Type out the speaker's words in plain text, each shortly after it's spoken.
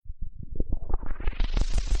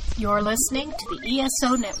You're listening to the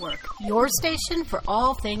ESO Network, your station for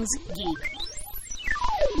all things geek.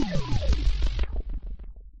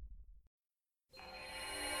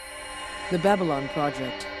 The Babylon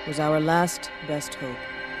Project was our last best hope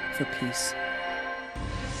for peace.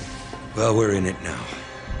 Well, we're in it now.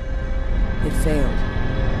 It failed.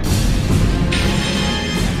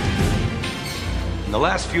 In the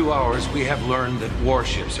last few hours, we have learned that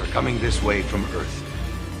warships are coming this way from Earth.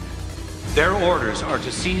 Their orders are to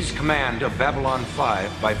seize command of Babylon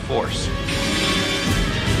 5 by force.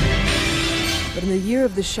 But in the year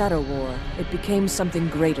of the Shadow War, it became something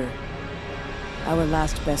greater. Our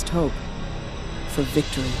last best hope for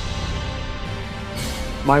victory.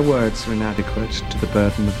 My words are inadequate to the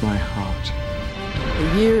burden of my heart.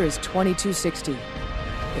 The year is 2260. The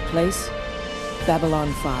place,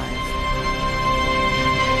 Babylon 5.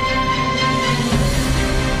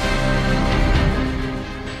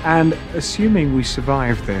 And assuming we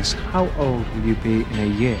survive this, how old will you be in a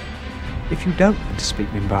year if you don't learn to speak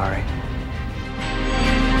Minbari?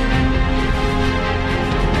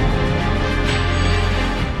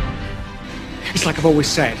 It's like I've always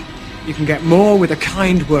said, you can get more with a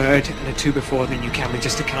kind word and a two before than you can with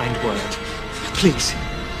just a kind word. Please,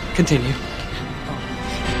 continue.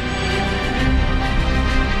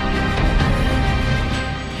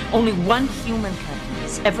 Only one human captain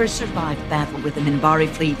has ever survived battle with the Minbari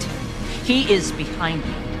fleet. He is behind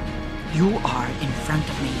me. You are in front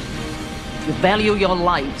of me. If you value your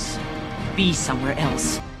lives, be somewhere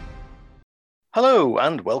else. Hello,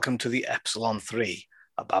 and welcome to the Epsilon 3,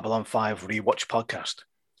 a Babylon 5 rewatch podcast.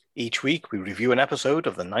 Each week, we review an episode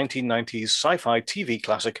of the 1990s sci-fi TV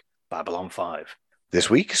classic Babylon 5. This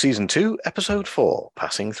week, Season 2, Episode 4,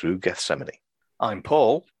 Passing Through Gethsemane. I'm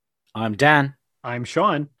Paul. I'm Dan. I'm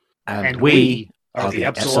Sean. And we are the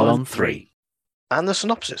Epsilon 3. And the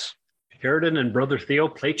synopsis. Sheridan and Brother Theo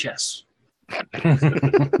play chess. A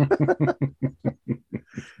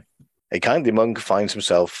kindly monk finds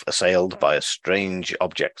himself assailed by strange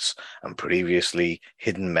objects and previously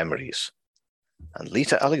hidden memories. And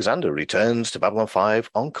Lita Alexander returns to Babylon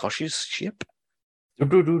 5 on Kosh's ship.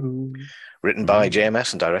 Written by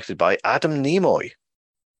JMS and directed by Adam Nimoy.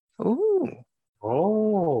 Ooh.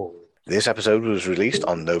 Oh. This episode was released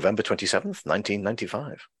on November 27th,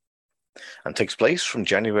 1995, and takes place from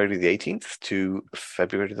January the 18th to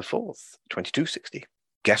February the 4th, 2260.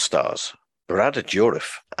 Guest stars: Brad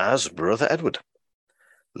Dourif as Brother Edward,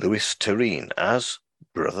 Louis Turenne as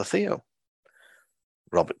Brother Theo,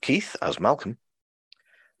 Robert Keith as Malcolm,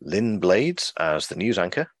 Lynn Blades as the news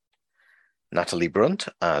anchor, Natalie Brunt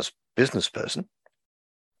as businessperson,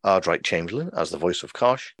 Ardright Chamberlain as the voice of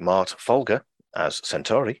Kosh, Mart Folger as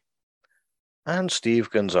Centauri, and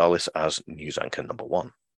Steve Gonzalez as news anchor number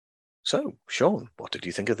 1. So, Sean, what did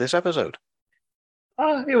you think of this episode?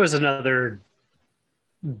 It was another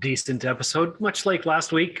decent episode, much like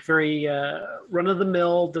last week. Very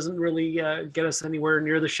run-of-the-mill, doesn't really get us anywhere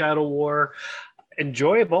near the Shadow War.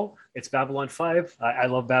 Enjoyable. It's Babylon 5. I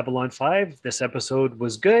love Babylon 5. This episode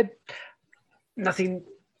was good. Nothing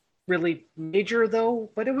really major,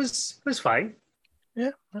 though, but it was fine.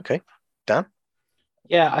 Yeah, okay. Dan?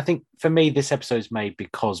 Yeah, I think for me, this episode's made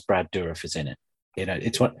because Brad Dourif is in it. You know,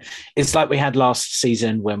 it's like we had last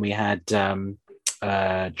season when we had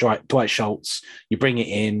Dwight Schultz. You bring it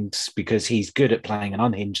in because he's good at playing an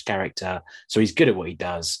unhinged character, so he's good at what he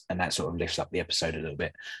does, and that sort of lifts up the episode a little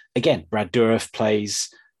bit. Again, Brad Dourif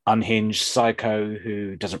plays unhinged psycho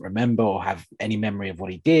who doesn't remember or have any memory of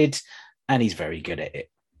what he did, and he's very good at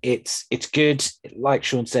it. It's good. Like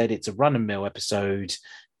Sean said, it's a run-and-mill episode.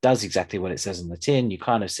 Does exactly what it says on the tin. You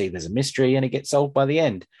kind of see there's a mystery and it gets solved by the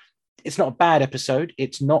end. It's not a bad episode.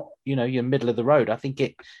 It's not, your middle of the road. I think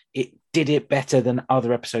it did it better than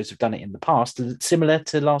other episodes have done it in the past, similar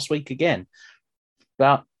to last week again.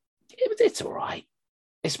 But it's all right.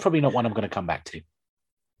 It's probably not one I'm going to come back to.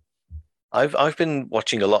 I've been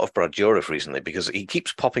watching a lot of Brad Dourif recently because he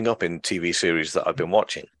keeps popping up in TV series that I've been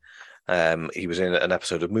watching. He was in an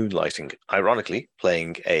episode of Moonlighting, ironically,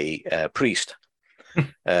 playing a priest.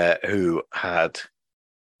 Who had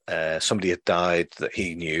somebody had died that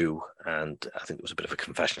he knew, and I think it was a bit of a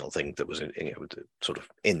confessional thing that was sort of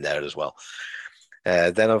in there as well.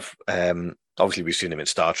 Then obviously we've seen him in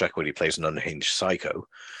Star Trek where he plays an unhinged psycho,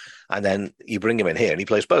 and then you bring him in here and he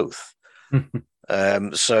plays both.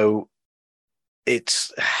 So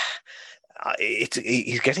he's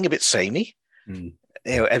getting a bit samey.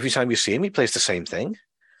 Every time you see him, he plays the same thing.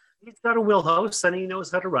 He's got a wheelhouse and he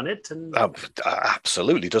knows how to run it. And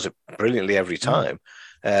absolutely, does it brilliantly every time.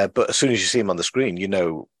 But as soon as you see him on the screen, you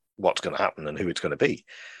know what's going to happen and who it's going to be.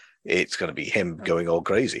 it's going to be him going all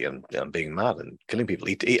crazy and being mad and killing people.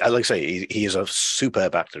 He like I say, he is a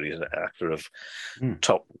superb actor. He's an actor of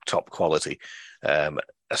top quality,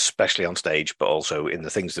 especially on stage, but also in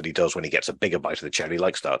the things that he does when he gets a bigger bite of the cherry,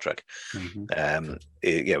 like Star Trek.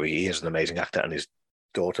 He is an amazing actor, and his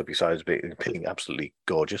daughter, besides being absolutely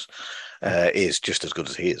gorgeous, is just as good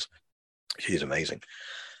as he is. She's amazing.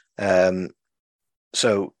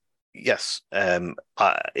 So yes,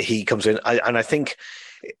 he comes in, and I think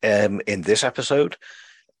in this episode,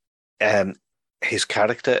 his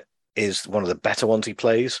character is one of the better ones he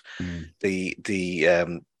plays.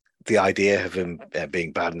 The idea of him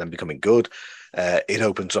being bad and then becoming good, it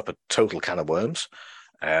opens up a total can of worms.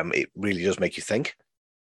 It really does make you think,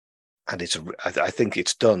 and I think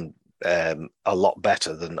it's done a lot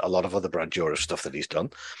better than a lot of other Brad Dourif stuff that he's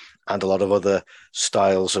done, and a lot of other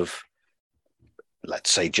styles of,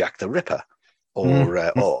 let's say, Jack the Ripper,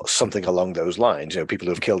 or something along those lines. People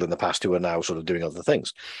who have killed in the past who are now sort of doing other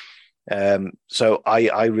things. So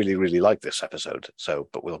I really, really like this episode.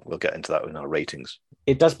 But we'll get into that in our ratings.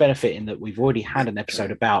 It does benefit in that we've already had an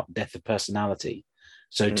episode about death of personality.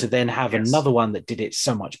 So to then have another one that did it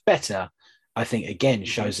so much better, I think again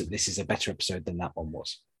shows that this is a better episode than that one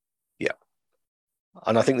was. Yeah.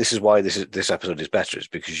 And I think this is why this episode is better, is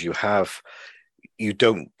because you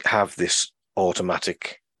don't have this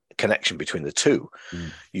automatic connection between the two.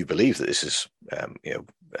 You believe that this is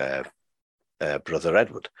Brother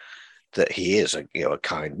Edward, that he is a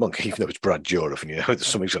kind monk, even though it's Brad Dourif and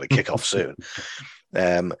something's going to kick off soon.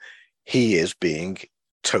 He is being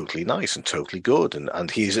totally nice and totally good,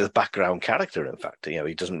 and he's a background character. In fact,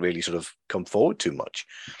 he doesn't really sort of come forward too much.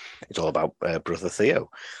 It's all about Brother Theo,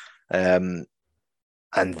 and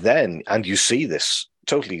you see this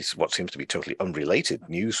totally, what seems to be totally unrelated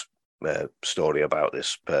news story about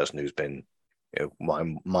this person who's been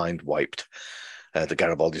mind wiped. The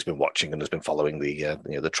Garibaldi's been watching and has been following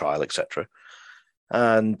the trial, etc.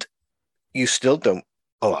 And you still don't.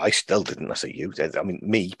 Oh, I still didn't. I say you. I mean,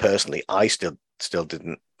 me personally, I still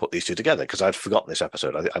didn't put these two together because I'd forgotten this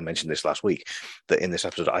episode. I mentioned this last week, that in this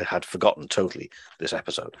episode I had forgotten totally this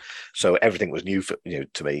episode. So everything was new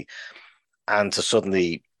to me, and to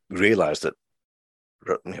suddenly realize that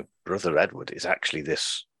Brother Edward is actually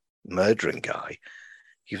this murdering guy.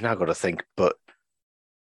 You've now got to think, but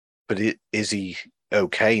is he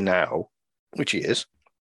okay now? Which he is.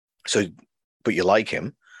 So, but you like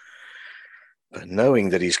him. But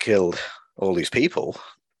knowing that he's killed all these people,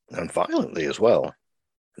 and violently as well,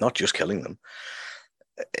 not just killing them,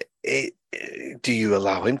 do you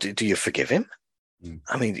allow him? Do you forgive him?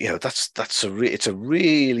 I mean, it's a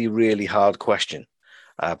really, really hard question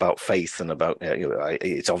about faith and about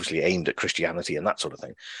it's obviously aimed at Christianity and that sort of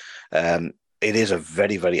thing. It is a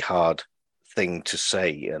very, very hard thing to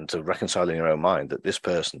say and to reconcile in your own mind that this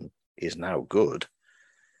person is now good.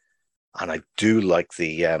 And I do like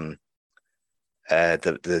the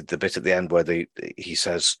bit at the end where he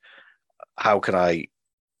says, "How can I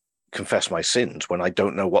confess my sins when I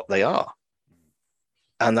don't know what they are?"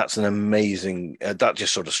 And that's an amazing. That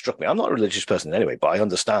just sort of struck me. I'm not a religious person anyway, but I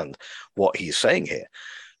understand what he's saying here.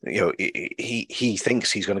 He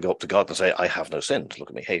thinks he's going to go up to God and say, "I have no sins. Look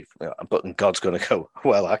at me." Hey, but God's going to go,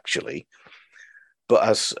 "Well, actually." But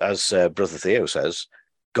as Brother Theo says,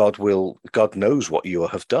 God knows what you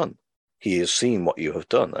have done. He has seen what you have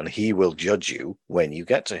done, and he will judge you when you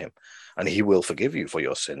get to him, and he will forgive you for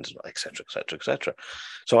your sins, etc., etc., etc.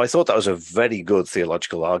 So I thought that was a very good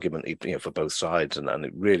theological argument, for both sides, and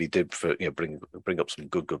it really did bring up some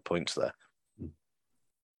good points there.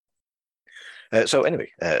 So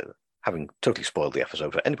anyway, having totally spoiled the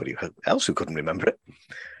episode for anybody else who couldn't remember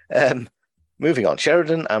it, moving on,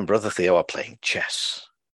 Sheridan and Brother Theo are playing chess,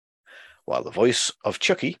 while the voice of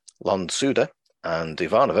Chucky, Lon Suda, and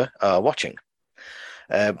Ivanova are watching.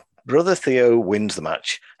 Brother Theo wins the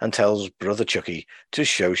match and tells Brother Chucky to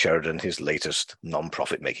show Sheridan his latest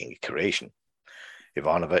non-profit making creation.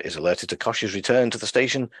 Ivanova is alerted to Kosh's return to the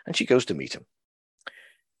station, and she goes to meet him.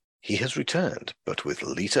 He has returned, but with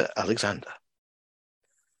Lita Alexander.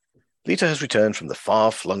 Lita has returned from the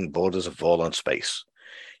far-flung borders of Vorlon space.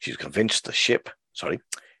 She convinced a ship to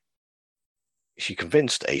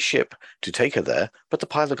take her there, but the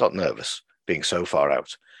pilot got nervous, being so far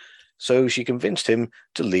out. So she convinced him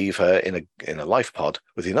to leave her in a life pod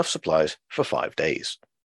with enough supplies for 5 days.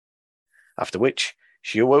 After which,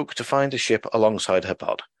 she awoke to find a ship alongside her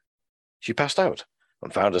pod. She passed out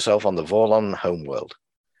and found herself on the Vorlon homeworld.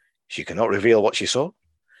 She cannot reveal what she saw.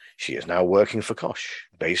 She is now working for Kosh,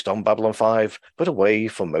 based on Babylon 5, but away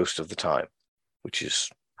for most of the time, which is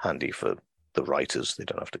handy for the writers. They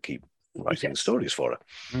don't have to keep writing stories for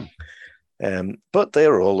her. But they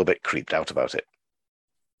are all a bit creeped out about it.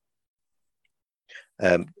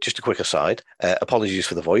 Just a quick aside, apologies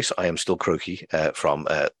for the voice. I am still croaky from,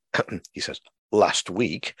 he says, last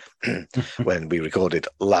week, when we recorded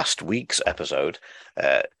last week's episode.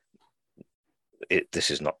 This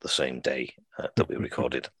is not the same day that we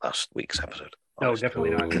recorded last week's episode. No, definitely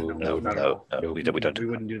not. No, not at all. we don't do We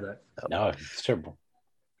wouldn't do that. No, it's terrible.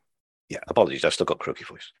 Yeah, apologies. I've still got croaky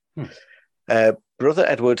voice. Brother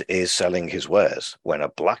Edward is selling his wares when a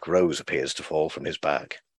black rose appears to fall from his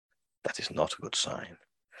bag. That is not a good sign.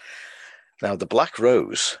 Now, the black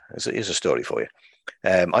rose is a story for you.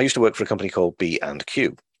 I used to work for a company called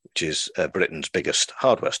B&Q, which is Britain's biggest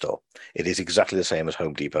hardware store. It is exactly the same as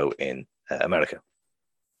Home Depot in America.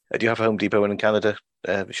 Do you have a Home Depot in Canada,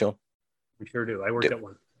 Sean? We sure do. I worked at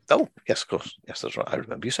one. Oh, yes, of course. Yes, that's right. I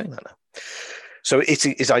remember you saying that now. So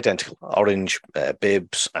it's identical. Orange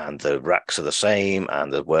bibs, and the racks are the same,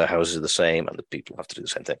 and the warehouses are the same, and the people have to do the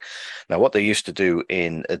same thing. Now, what they used to do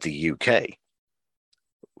in the UK,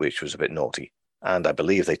 which was a bit naughty, and I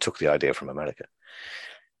believe they took the idea from America,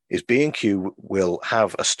 is B&Q will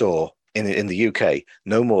have a store in the UK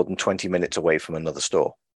no more than 20 minutes away from another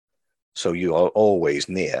store. So you are always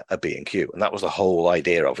near a B&Q. And that was the whole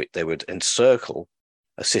idea of it. They would encircle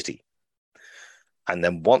a city. And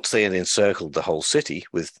then once they had encircled the whole city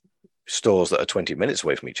with stores that are 20 minutes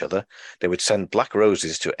away from each other, they would send black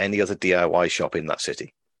roses to any other DIY shop in that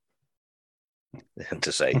city and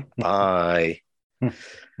to say, bye.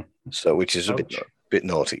 So, which is a bit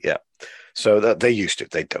naughty, yeah. So that they used to.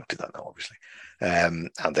 They don't do that now, obviously. And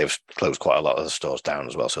they've closed quite a lot of the stores down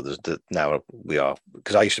as well. So now we are,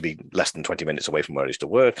 because I used to be less than 20 minutes away from where I used to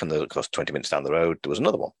work, and of course 20 minutes down the road there was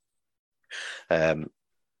another one.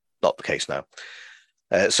 Not the case now.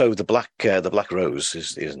 So the black rose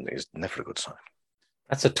is never a good sign.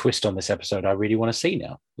 That's a twist on this episode I really want to see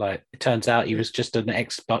now. Like, it turns out he was just an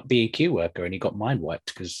ex-B&Q worker, and he got mind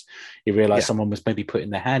wiped because he realized someone was maybe putting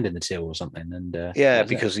their hand in the till or something. And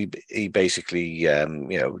because he basically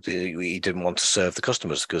he didn't want to serve the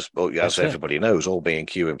customers because, as everybody knows, all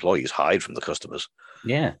B&Q employees hide from the customers.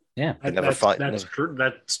 Yeah. They never fight. That's true.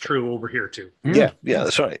 That's true over here too. Yeah,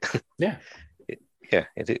 that's right. Yeah,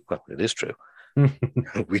 it is true.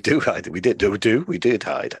 We do hide. We did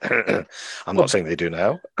hide. I'm not saying they do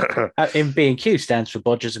now. In B&Q stands for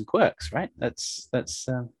bodgers and quirks, right? That's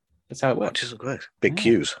how it works. Bodgers and quirks. Big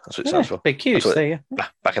Qs. That's what it stands for. Big Qs. There you go.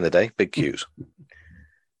 Back in the day, big Qs.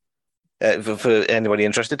 For anybody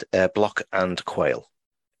interested, Block and Quayle.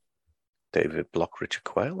 David Block, Richard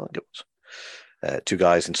Quayle, I think it was. Two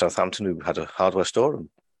guys in Southampton who had a hardware store and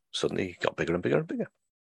suddenly got bigger and bigger and bigger.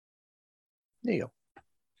 There you go.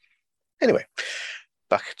 Anyway,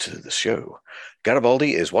 back to the show.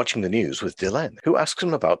 Garibaldi is watching the news with Delenn, who asks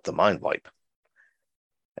him about the mind wipe.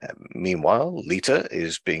 Meanwhile, Lita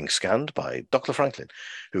is being scanned by Dr. Franklin,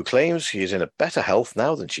 who claims she is in a better health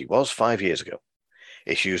now than she was 5 years ago.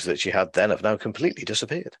 Issues that she had then have now completely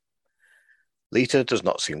disappeared. Lita does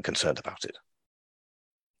not seem concerned about it.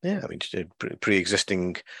 Yeah, I mean,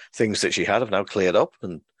 pre-existing things that she had have now cleared up,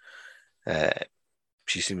 and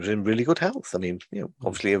she seems in really good health. I mean,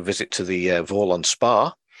 obviously a visit to the Vorlon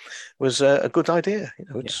Spa was a good idea.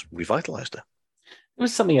 It's revitalized her. It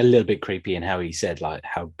was something a little bit creepy in how he said, like,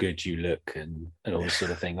 how good you look and all this sort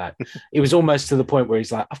of thing. Like, it was almost to the point where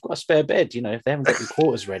he's like, I've got a spare bed. If they haven't got your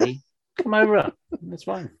quarters ready, come over. That's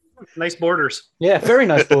fine. Nice borders. Yeah, very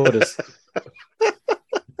nice borders.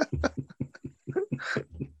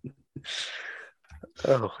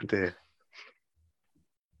 Oh, dear.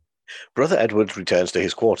 Brother Edward returns to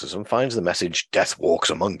his quarters and finds the message, "Death walks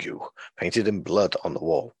among you," painted in blood on the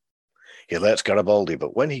wall. He alerts Garibaldi,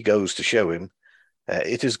 but when he goes to show him,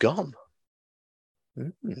 it is gone.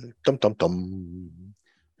 Dum, dum, dum.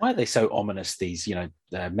 Why are they so ominous, these,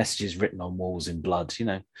 messages written on walls in blood?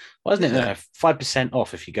 Why isn't it 5%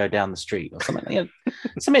 off if you go down the street or something?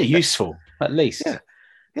 Something useful, at least.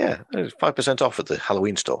 Yeah, 5% off at the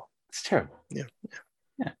Halloween store. It's terrible. Yeah.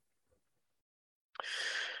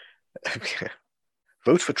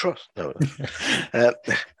 Vote for trust. No,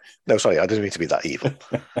 no, sorry, I didn't mean to be that evil.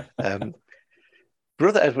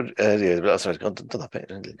 Brother Edward, Londo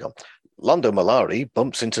Malari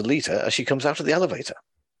bumps into Lita as she comes out of the elevator.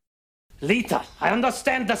 Lita, I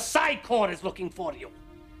understand the Psi Corps is looking for you.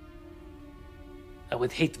 I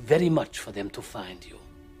would hate very much for them to find you.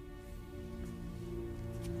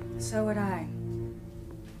 So would I.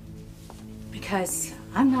 Because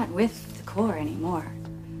I'm not with the Corps anymore.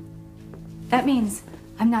 That means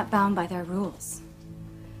I'm not bound by their rules.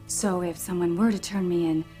 So if someone were to turn me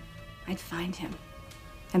in, I'd find him.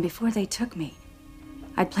 And before they took me,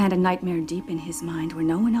 I'd planned a nightmare deep in his mind where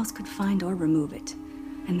no one else could find or remove it.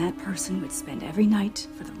 And that person would spend every night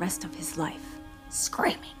for the rest of his life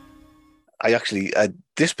screaming. I actually,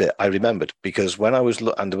 this bit I remembered because when I was,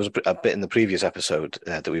 and there was a bit in the previous episode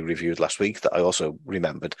that we reviewed last week that I also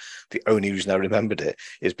remembered. The only reason I remembered it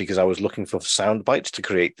is because I was looking for sound bites to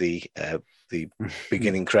create the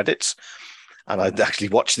beginning credits. And I'd actually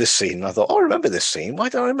watched this scene and I thought, oh, I remember this scene. Why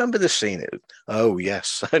do I remember this scene? Oh,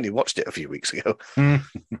 yes. I only watched it a few weeks ago.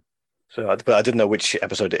 But I didn't know which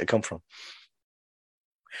episode it had come from.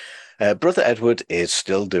 Brother Edward is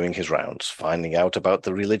still doing his rounds, finding out about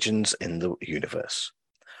the religions in the universe.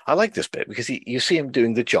 I like this bit because you see him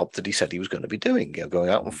doing the job that he said he was going to be doing, going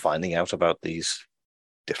out and finding out about these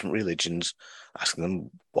different religions, asking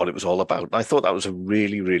them what it was all about. And I thought that was a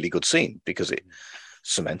really, really good scene because it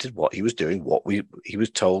cemented what he was doing, he was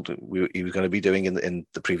told he was going to be doing in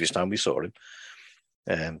the previous time we saw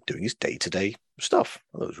him, doing his day-to-day stuff.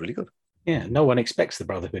 I thought it was really good. Yeah, no one expects the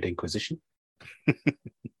Brotherhood Inquisition.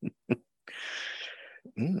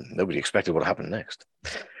 Nobody expected what happened next.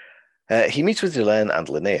 He meets with Delenn and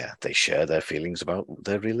Linnea. They share their feelings about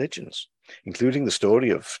their religions, including the story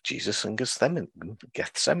of Jesus and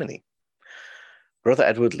Gethsemane. Brother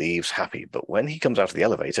Edward leaves happy, but when he comes out of the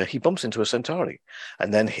elevator, he bumps into a Centauri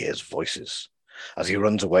and then hears voices. As he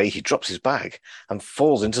runs away, he drops his bag and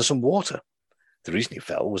falls into some water. The reason he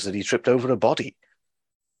fell was that he tripped over a body.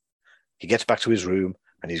 He gets back to his room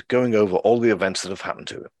and he's going over all the events that have happened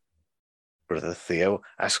to him. Brother Theo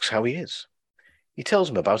asks how he is. He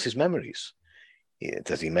tells him about his memories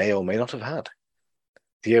that he may or may not have had.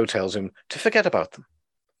 Theo tells him to forget about them.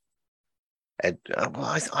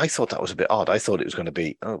 I thought that was a bit odd. I thought it was going to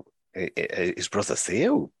be, is Brother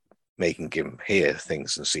Theo making him hear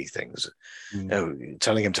things and see things,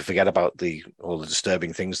 telling him to forget about all the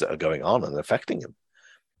disturbing things that are going on and affecting him.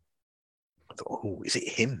 I thought, oh, is it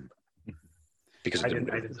him? Because I didn't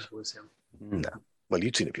know it was him. No. Well,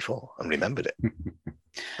 you'd seen it before and remembered it.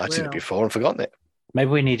 I'd seen it before and forgotten it.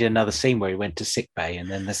 Maybe we need another scene where he went to sick bay and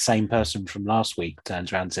then the same person from last week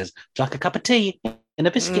turns around and says, "Would you like a cup of tea and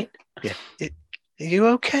a biscuit?" Yeah. Are you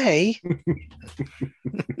okay?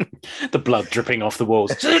 The blood dripping off the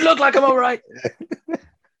walls. Does it look like I'm all right?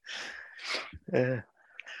 No,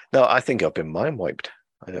 I think I've been mind wiped.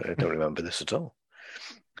 I don't remember this at all.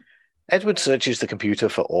 Edward searches the computer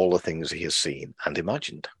for all the things he has seen and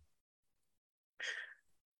imagined.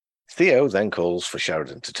 Theo then calls for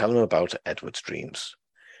Sheridan to tell him about Edward's dreams.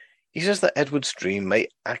 He says that Edward's dream may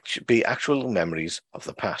be actual memories of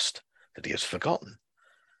the past that he has forgotten,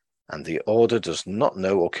 and the Order does not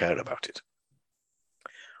know or care about it.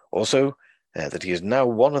 Also, that he is now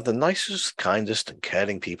one of the nicest, kindest, and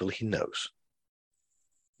caring people he knows.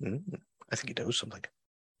 I think he knows something.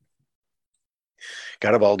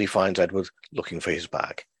 Garibaldi finds Edward looking for his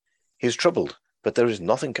bag. He is troubled, but there is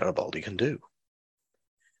nothing Garibaldi can do.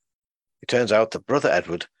 It turns out that Brother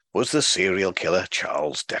Edward was the serial killer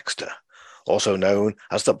Charles Dexter, also known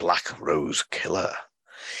as the Black Rose Killer.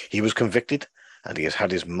 He was convicted, and he has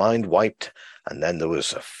had his mind wiped, and then there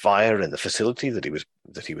was a fire in the facility that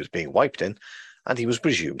he was being wiped in, and he was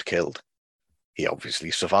presumed killed. He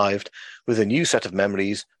obviously survived, with a new set of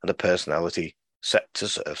memories and a personality set to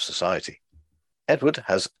serve society. Edward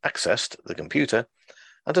has accessed the computer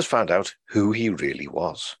and has found out who he really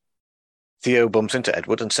was. Theo bumps into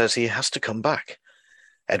Edward and says he has to come back.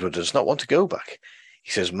 Edward does not want to go back. He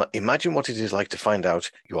says, imagine what it is like to find out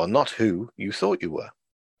you are not who you thought you were,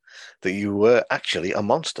 that you were actually a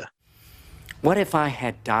monster. What if I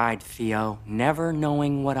had died, Theo, never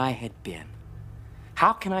knowing what I had been?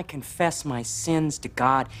 How can I confess my sins to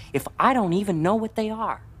God if I don't even know what they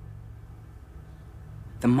are?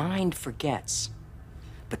 The mind forgets,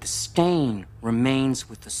 but the stain remains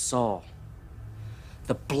with the soul.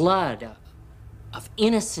 The blood of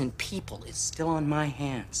innocent people is still on my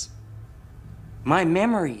hands. My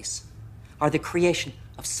memories are the creation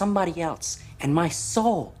of somebody else, and my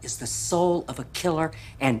soul is the soul of a killer,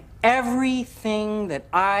 and everything that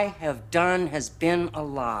I have done has been a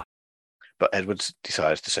lie. But Edward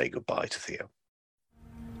decides to say goodbye to Theo.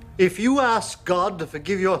 If you ask God to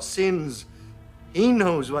forgive your sins, he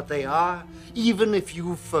knows what they are, even if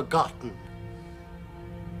you've forgotten.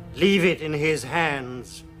 Leave it in his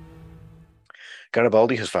hands.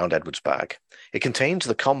 Garibaldi has found Edward's bag. It contains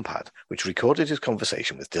the compad which recorded his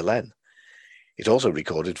conversation with Delenn. It also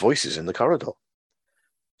recorded voices in the corridor.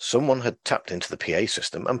 Someone had tapped into the PA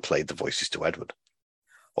system and played the voices to Edward.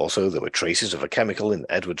 Also, there were traces of a chemical in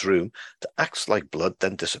Edward's room that acts like blood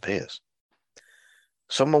then disappears.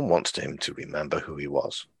 Someone wants him to remember who he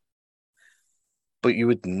was. But you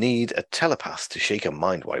would need a telepath to shake a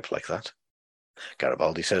mind wipe like that.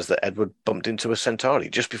 Garibaldi says that Edward bumped into a Centauri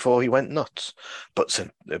just before he went nuts, but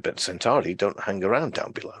Centauri don't hang around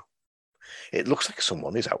down below. It looks like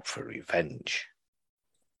someone is out for revenge.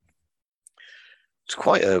 It's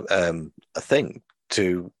quite a thing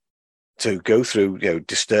to go through,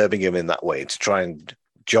 disturbing him in that way, to try and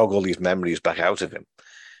jog all these memories back out of him,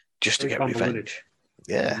 just to get revenge.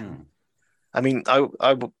 Yeah. I mean,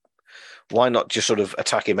 why not just sort of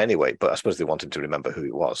attack him anyway? But I suppose they want him to remember who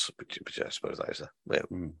he was, which I suppose that is a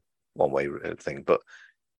one-way thing. But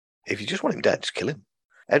if you just want him dead, just kill him.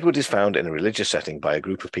 Edward is found in a religious setting by a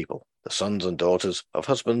group of people, the sons and daughters of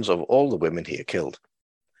husbands of all the women he had killed.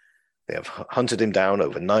 They have hunted him down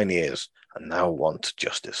over 9 years and now want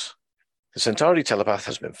justice. The Centauri telepath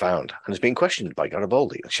has been found and has been questioned by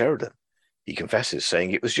Garibaldi and Sheridan. He confesses,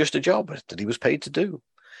 saying it was just a job that he was paid to do.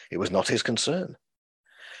 It was not his concern.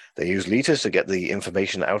 They use Lita to get the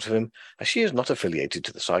information out of him, as she is not affiliated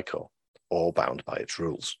to the Psi Corps or bound by its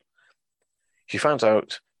rules. She finds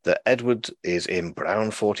out that Edward is in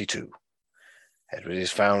Brown 42. Edward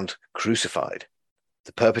is found crucified.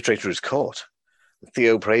 The perpetrator is caught.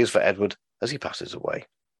 Theo prays for Edward as he passes away.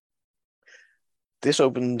 This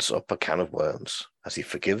opens up a can of worms as he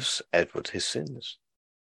forgives Edward his sins.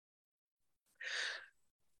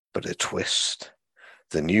 But a twist.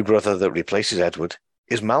 The new brother that replaces Edward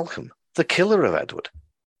is Malcolm, the killer of Edward.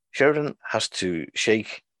 Sheridan has to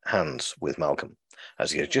shake hands with Malcolm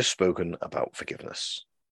as he has just spoken about forgiveness.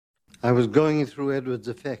 I was going through Edward's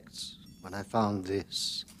effects when I found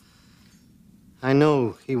this. I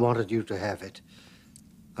know he wanted you to have it.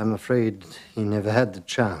 I'm afraid he never had the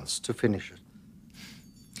chance to finish it.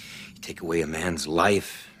 You take away a man's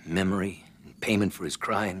life, memory, and payment for his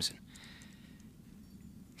crimes, and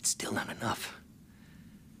it's still not enough.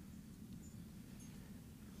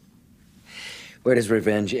 Where does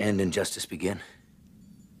revenge end and justice begin?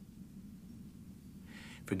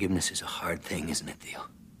 Forgiveness is a hard thing, isn't it, Theo?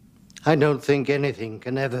 I don't think anything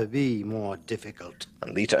can ever be more difficult.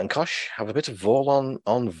 And Lita and Kosh have a bit of Vorlon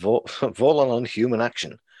on human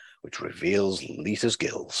action, which reveals Lita's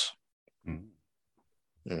gills.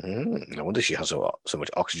 No wonder she has so much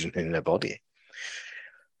oxygen in her body.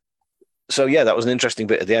 So yeah, that was an interesting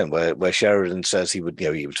bit at the end where Sheridan says he would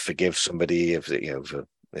forgive somebody if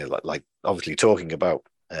like obviously talking about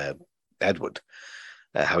Edward,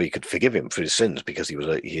 how he could forgive him for his sins because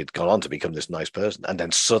he had gone on to become this nice person, and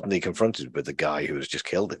then suddenly confronted with the guy who has just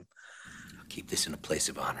killed him. I'll keep this in a place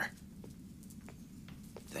of honor.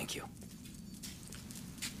 Thank you.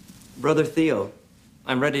 Brother Theo,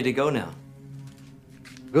 I'm ready to go now.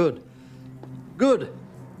 Good. Good.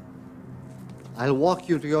 I'll walk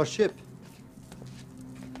you to your ship.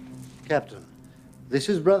 Captain, this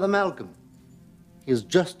is Brother Malcolm. He has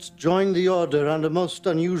just joined the Order under most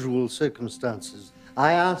unusual circumstances.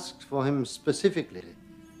 I asked for him specifically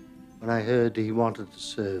when I heard he wanted to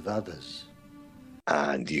serve others.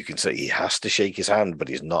 And you can say he has to shake his hand, but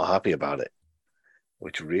he's not happy about it,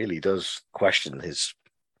 which really does question his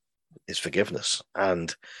forgiveness.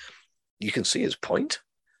 And you can see his point,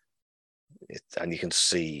 and you can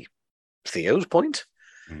see Theo's point.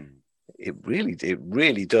 It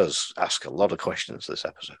really does ask a lot of questions, this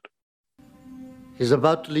episode. He's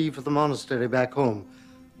about to leave for the monastery back home,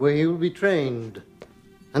 where he will be trained,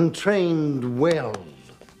 and trained well.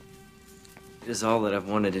 It is all that I've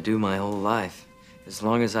wanted to do my whole life, as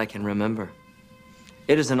long as I can remember.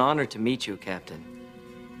 It is an honor to meet you, Captain.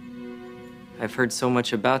 I've heard so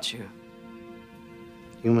much about you.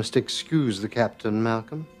 You must excuse the captain,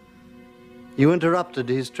 Malcolm. You interrupted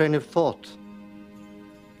his train of thought.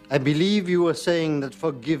 I believe you were saying that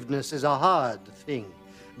forgiveness is a hard thing,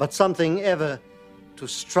 but something ever to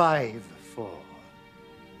strive for.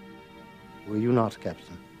 Were you not,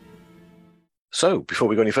 Captain? So, before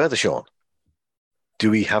we go any further, Sean, do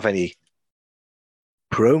we have any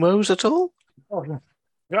promos at all? Oh,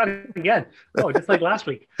 not again. Oh, just like last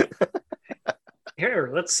week.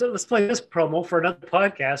 Here, let's play this promo for another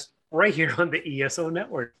podcast right here on the ESO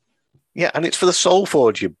network. Yeah, and it's for the Soul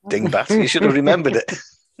Forge, you dingbat. You should have remembered it.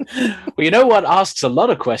 Well, you know what asks a lot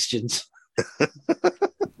of questions?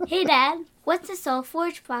 Hey, Dad, what's the Soul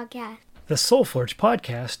Forge podcast? The Soul Forge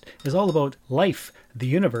podcast is all about life, the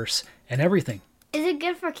universe, and everything. Is it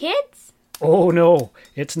good for kids? Oh, no,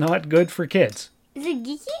 it's not good for kids. Is it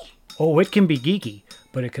geeky? Oh, it can be geeky,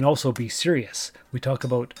 but it can also be serious. We talk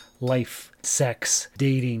about life, sex,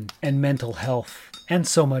 dating, and mental health, and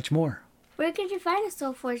so much more. Where could you find a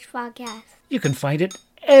Soul Forge podcast? You can find it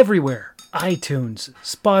everywhere. iTunes,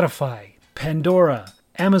 Spotify, Pandora,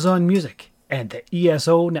 Amazon Music, and the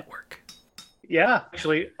ESO network. Yeah,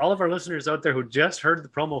 actually, all of our listeners out there who just heard the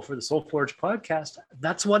promo for the Soul Forge podcast,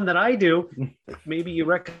 that's one that I do. Maybe you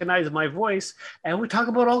recognize my voice. And we talk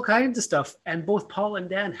about all kinds of stuff. And both Paul and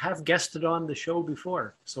Dan have guested on the show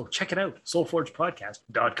before. So check it out,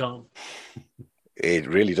 soulforgepodcast.com. It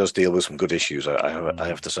really does deal with some good issues, I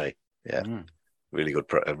have to say. Yeah. Really good,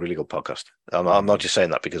 a really good podcast. I'm not just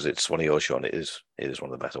saying that because it's one of yours, Sean. It is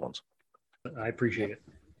one of the better ones. I appreciate it.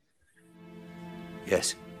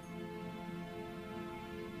 Yes.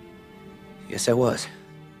 Yes, I was.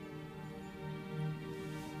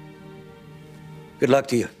 Good luck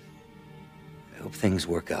to you. I hope things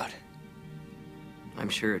work out. I'm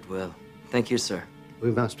sure it will. Thank you, sir.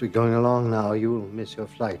 We must be going along now. You will miss your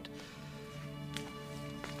flight.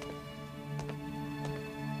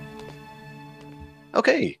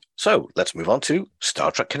 Okay, so let's move on to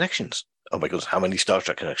Star Trek connections. Oh my goodness, how many Star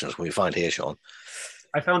Trek connections can we find here, Sean?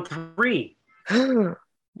 I found 3.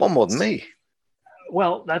 One more than me.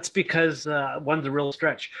 Well, that's because one's a real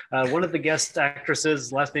stretch. One of the guest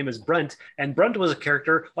actresses' last name is Brunt, and Brunt was a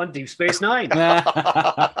character on Deep Space Nine. Nice.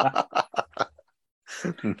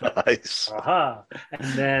 Aha.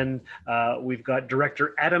 And then we've got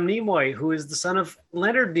director Adam Nimoy, who is the son of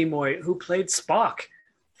Leonard Nimoy, who played Spock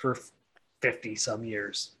for 50-some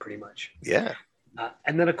years, pretty much. Yeah.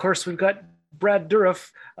 And then, of course, we've got Brad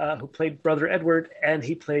Dourif, who played Brother Edward, and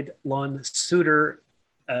he played Lon Suter,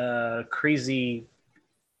 crazy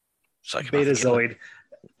Betazoid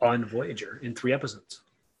on Voyager in 3 episodes.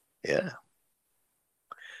 Yeah.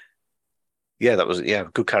 Yeah, that was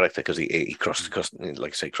good character because he crossed across,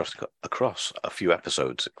 like I say, across a few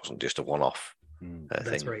episodes. It wasn't just a one-off thing.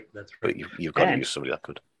 That's right. But you've got to use somebody that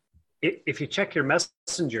good. If you check your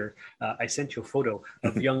messenger, I sent you a photo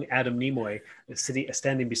of young Adam Nimoy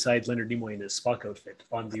standing beside Leonard Nimoy in his Spock outfit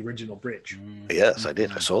on the original bridge. Yes, I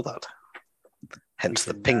did. I saw that. Hence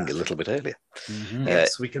the ping a little bit earlier.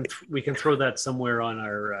 Yes, we can throw that somewhere on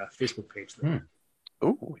our Facebook page.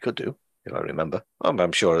 Oh, we could do, if I remember.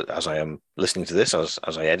 I'm sure as I am listening to this, as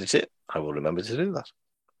I edit it, I will remember to do that.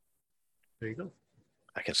 There you go.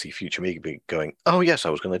 I can see future me going, oh yes, I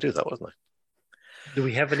was going to do that, wasn't I? Do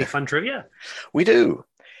we have any fun trivia? We do.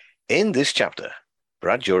 In this chapter,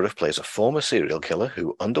 Brad Dourif plays a former serial killer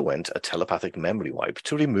who underwent a telepathic memory wipe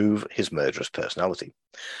to remove his murderous personality.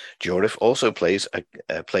 Dourif also played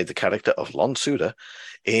the character of Lon Suter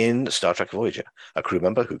in Star Trek Voyager, a crew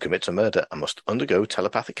member who commits a murder and must undergo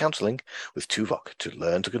telepathic counseling with Tuvok to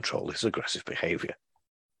learn to control his aggressive behavior.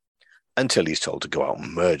 Until he's told to go out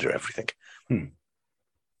and murder everything.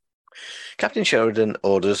 Captain Sheridan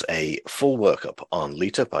orders a full workup on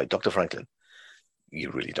Lita by Dr. Franklin. You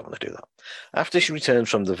really don't want to do that. After she returns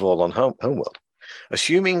from the Vorlon homeworld.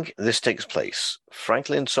 Assuming this takes place,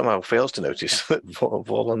 Franklin somehow fails to notice that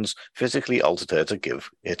Vorlons physically altered her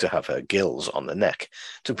to have her gills on the neck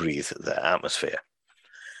to breathe their atmosphere.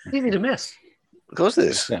 Easy to miss. Of course it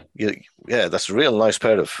is. Yeah, that's a real nice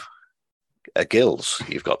pair of gills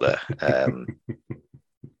you've got there.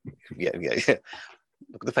 Yeah.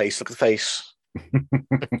 Look at the face.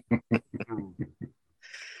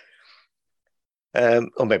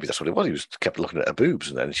 Or maybe that's what it was. He kept looking at her boobs,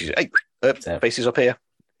 and then she's, hey, face is up here.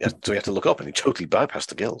 Yeah, so he had to look up, and he totally bypassed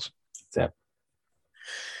the gills.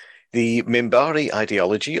 The Minbari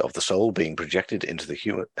ideology of the soul being projected into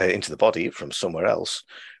the body from somewhere else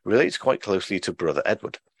relates quite closely to Brother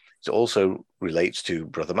Edward. It also relates to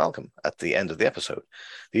Brother Malcolm at the end of the episode.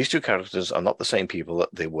 These two characters are not the same people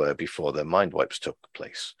that they were before their mind wipes took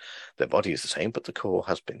place. Their body is the same, but the core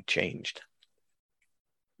has been changed.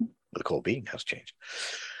 The core being has changed.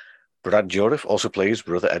 Brad Dourif also plays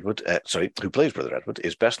Brother Edward, who plays Brother Edward,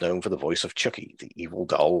 is best known for the voice of Chucky, the evil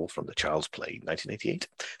doll from the Child's Play 1988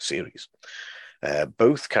 series.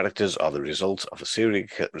 Both characters are the result of a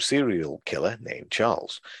serial killer named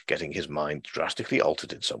Charles, getting his mind drastically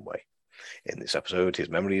altered in some way. In this episode, his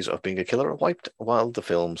memories of being a killer are wiped, while the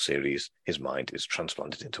film series, his mind is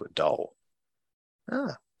transplanted into a doll.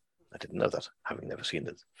 I didn't know that, having never seen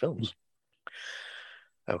the films.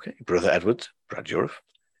 Okay, Brother Edward, Brad Dourif.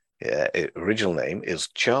 Original name is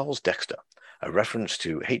Charles Dexter, a reference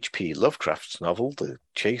to H.P. Lovecraft's novel, The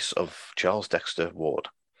Chase of Charles Dexter Ward,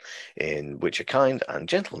 in which a kind and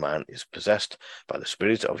gentle man is possessed by the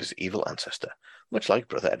spirit of his evil ancestor, much like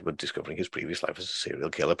Brother Edward discovering his previous life as a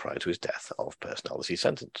serial killer prior to his death of personality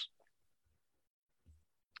sentence.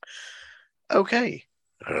 Okay,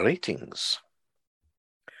 ratings.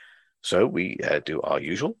 So we do our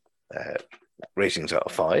usual ratings out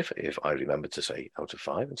of 5, if I remember to say out of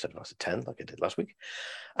 5 instead of out of 10 like I did last week.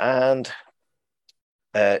 And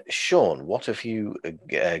Sean, what have you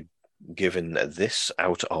given this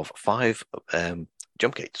out of 5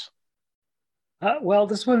 jump gates? Well,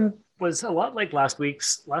 this one was a lot like last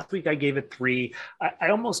week's. Last week I gave it 3. I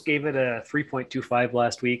almost gave it a 3.25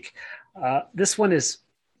 last week. This one is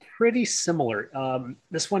pretty similar.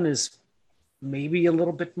 This one is maybe a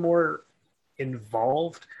little bit more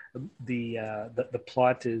involved. The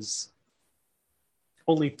plot is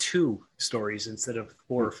only 2 stories instead of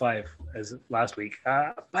 4 or 5 as last week.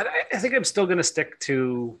 But I think I'm still going to stick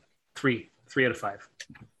to 3 out of 5.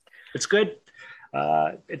 It's good,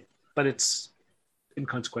 but it's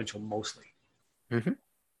inconsequential mostly. Mm-hmm.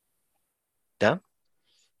 Dan?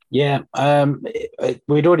 Yeah,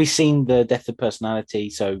 we'd already seen the death of personality,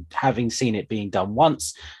 so having seen it being done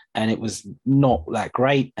once and it was not that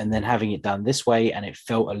great, and then having it done this way and it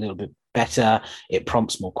felt a little bit better, it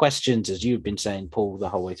prompts more questions, as you've been saying, Paul, the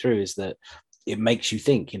whole way through, is that it makes you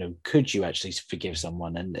think, could you actually forgive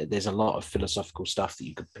someone? And there's a lot of philosophical stuff that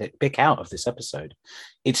you could pick out of this episode.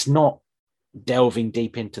 It's not delving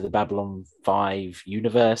deep into the Babylon 5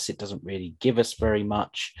 universe. It doesn't really give us very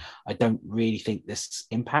much. I don't really think this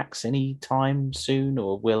impacts any time soon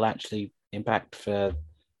or will actually impact for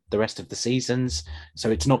the rest of the seasons.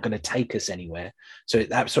 So it's not going to take us anywhere. So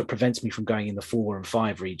that sort of prevents me from going in the 4 and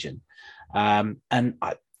 5 region.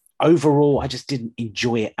 Overall, I just didn't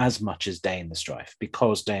enjoy it as much as Day in the Strife,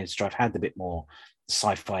 because Day in the Strife had a bit more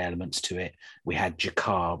sci-fi elements to it. We had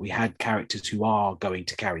Jakar, we had characters who are going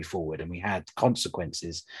to carry forward, and we had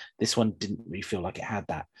consequences. This one didn't really feel like it had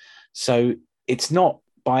that. So it's not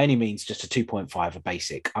by any means just a 2.5, a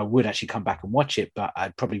basic. I would actually come back and watch it, but I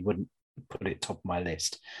probably wouldn't put it top of my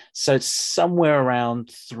list. So it's somewhere around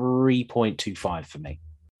 3.25 for me.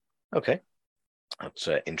 Okay, that's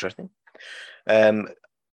interesting.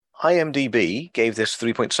 IMDb gave this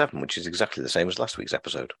 3.7, which is exactly the same as last week's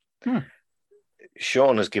episode.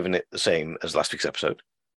 Sean has given it the same as last week's episode.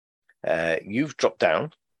 You've dropped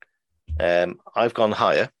down. I've gone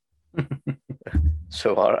higher.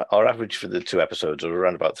 So our average for the 2 episodes are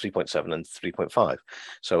around about 3.7 and 3.5.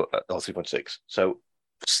 So, or 3.6. So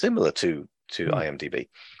similar to IMDb.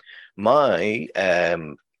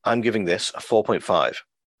 I'm giving this a 4.5,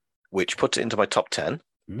 which puts it into my top 10.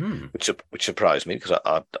 Which surprised me, because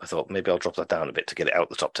I thought maybe I'll drop that down a bit to get it out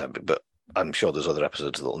the top 10, but I'm sure there's other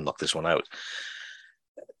episodes that will knock this one out.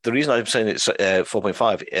 The reason I'm saying it's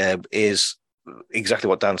 4.5 is exactly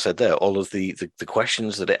what Dan said there. All of the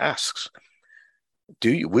questions that it asks.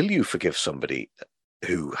 Will you forgive somebody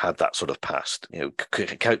who had that sort of past?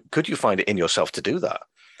 Could you find it in yourself to do that?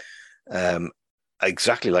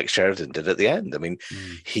 Exactly like Sheridan did at the end. I mean,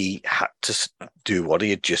 he had to do what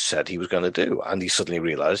he had just said he was going to do, and he suddenly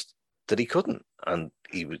realized that he couldn't. And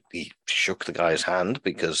he shook the guy's hand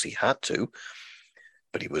because he had to,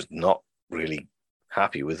 but he was not really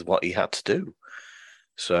happy with what he had to do.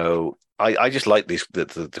 So I just like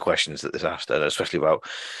the questions that this asked, and especially about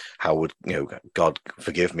how would God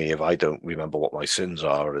forgive me if I don't remember what my sins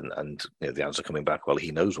are, and the answer coming back, well,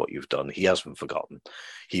 he knows what you've done, he hasn't forgotten,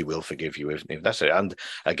 he will forgive you if necessary. And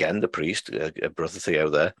again, the priest, Brother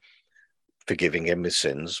Theo there, forgiving him his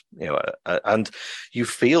sins, and you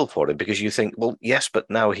feel for him because you think, well, yes, but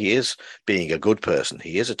now he is being a good person,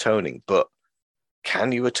 he is atoning, but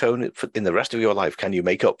can you atone in the rest of your life? Can you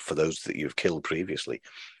make up for those that you've killed previously?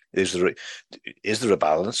 Is there a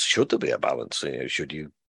balance? Should there be a balance? Should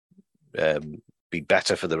you be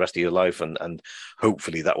better for the rest of your life, and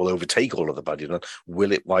hopefully that will overtake all of the bad?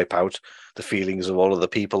 Will it wipe out the feelings of all of the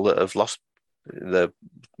people that have lost their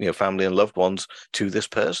family and loved ones to this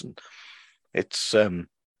person? It's a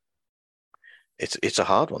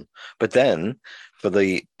hard one. But then for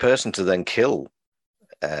the person to then kill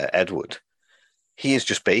Edward, he has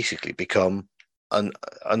just basically become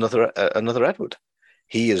another Edward.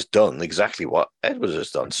 He has done exactly what Edward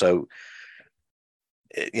has done. So,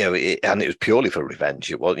 and it was purely for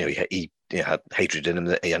revenge. It was, he had hatred in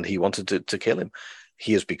him, and he wanted to kill him.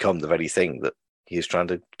 He has become the very thing that he is trying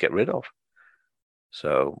to get rid of.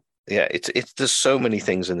 So, yeah, there's so many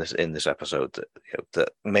things in this episode that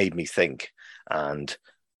made me think, and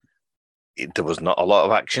there was not a lot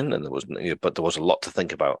of action, and but there was a lot to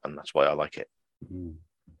think about, and that's why I like it.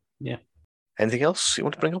 Yeah. Anything else you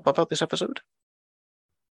want to bring up about this episode?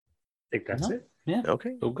 I think that's it. Yeah.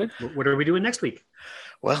 Okay. All good. What are we doing next week?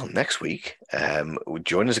 Well, next week,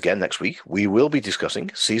 join us again next week. We will be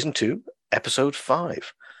discussing Season 2, Episode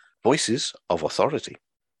 5, Voices of Authority.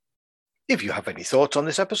 If you have any thoughts on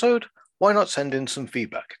this episode, why not send in some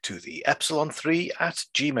feedback to the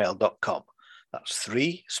epsilon3@gmail.com. That's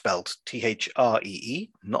 3 spelled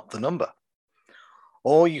THREE, not the number.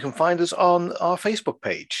 Or you can find us on our Facebook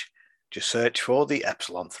page. Just search for the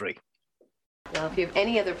Epsilon 3. Now, if you have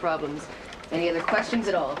any other problems, any other questions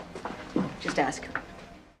at all, just ask.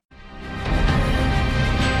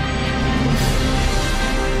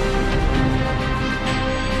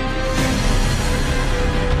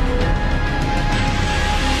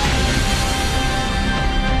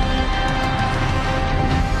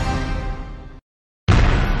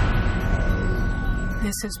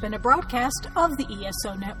 This has been a broadcast of the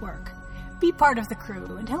ESO Network. Be part of the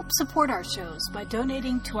crew and help support our shows by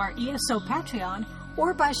donating to our ESO Patreon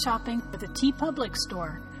or by shopping at the TeePublic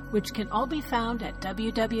store, which can all be found at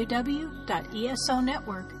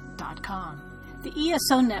www.esonetwork.com. The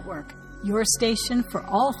ESO Network, your station for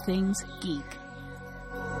all things geek.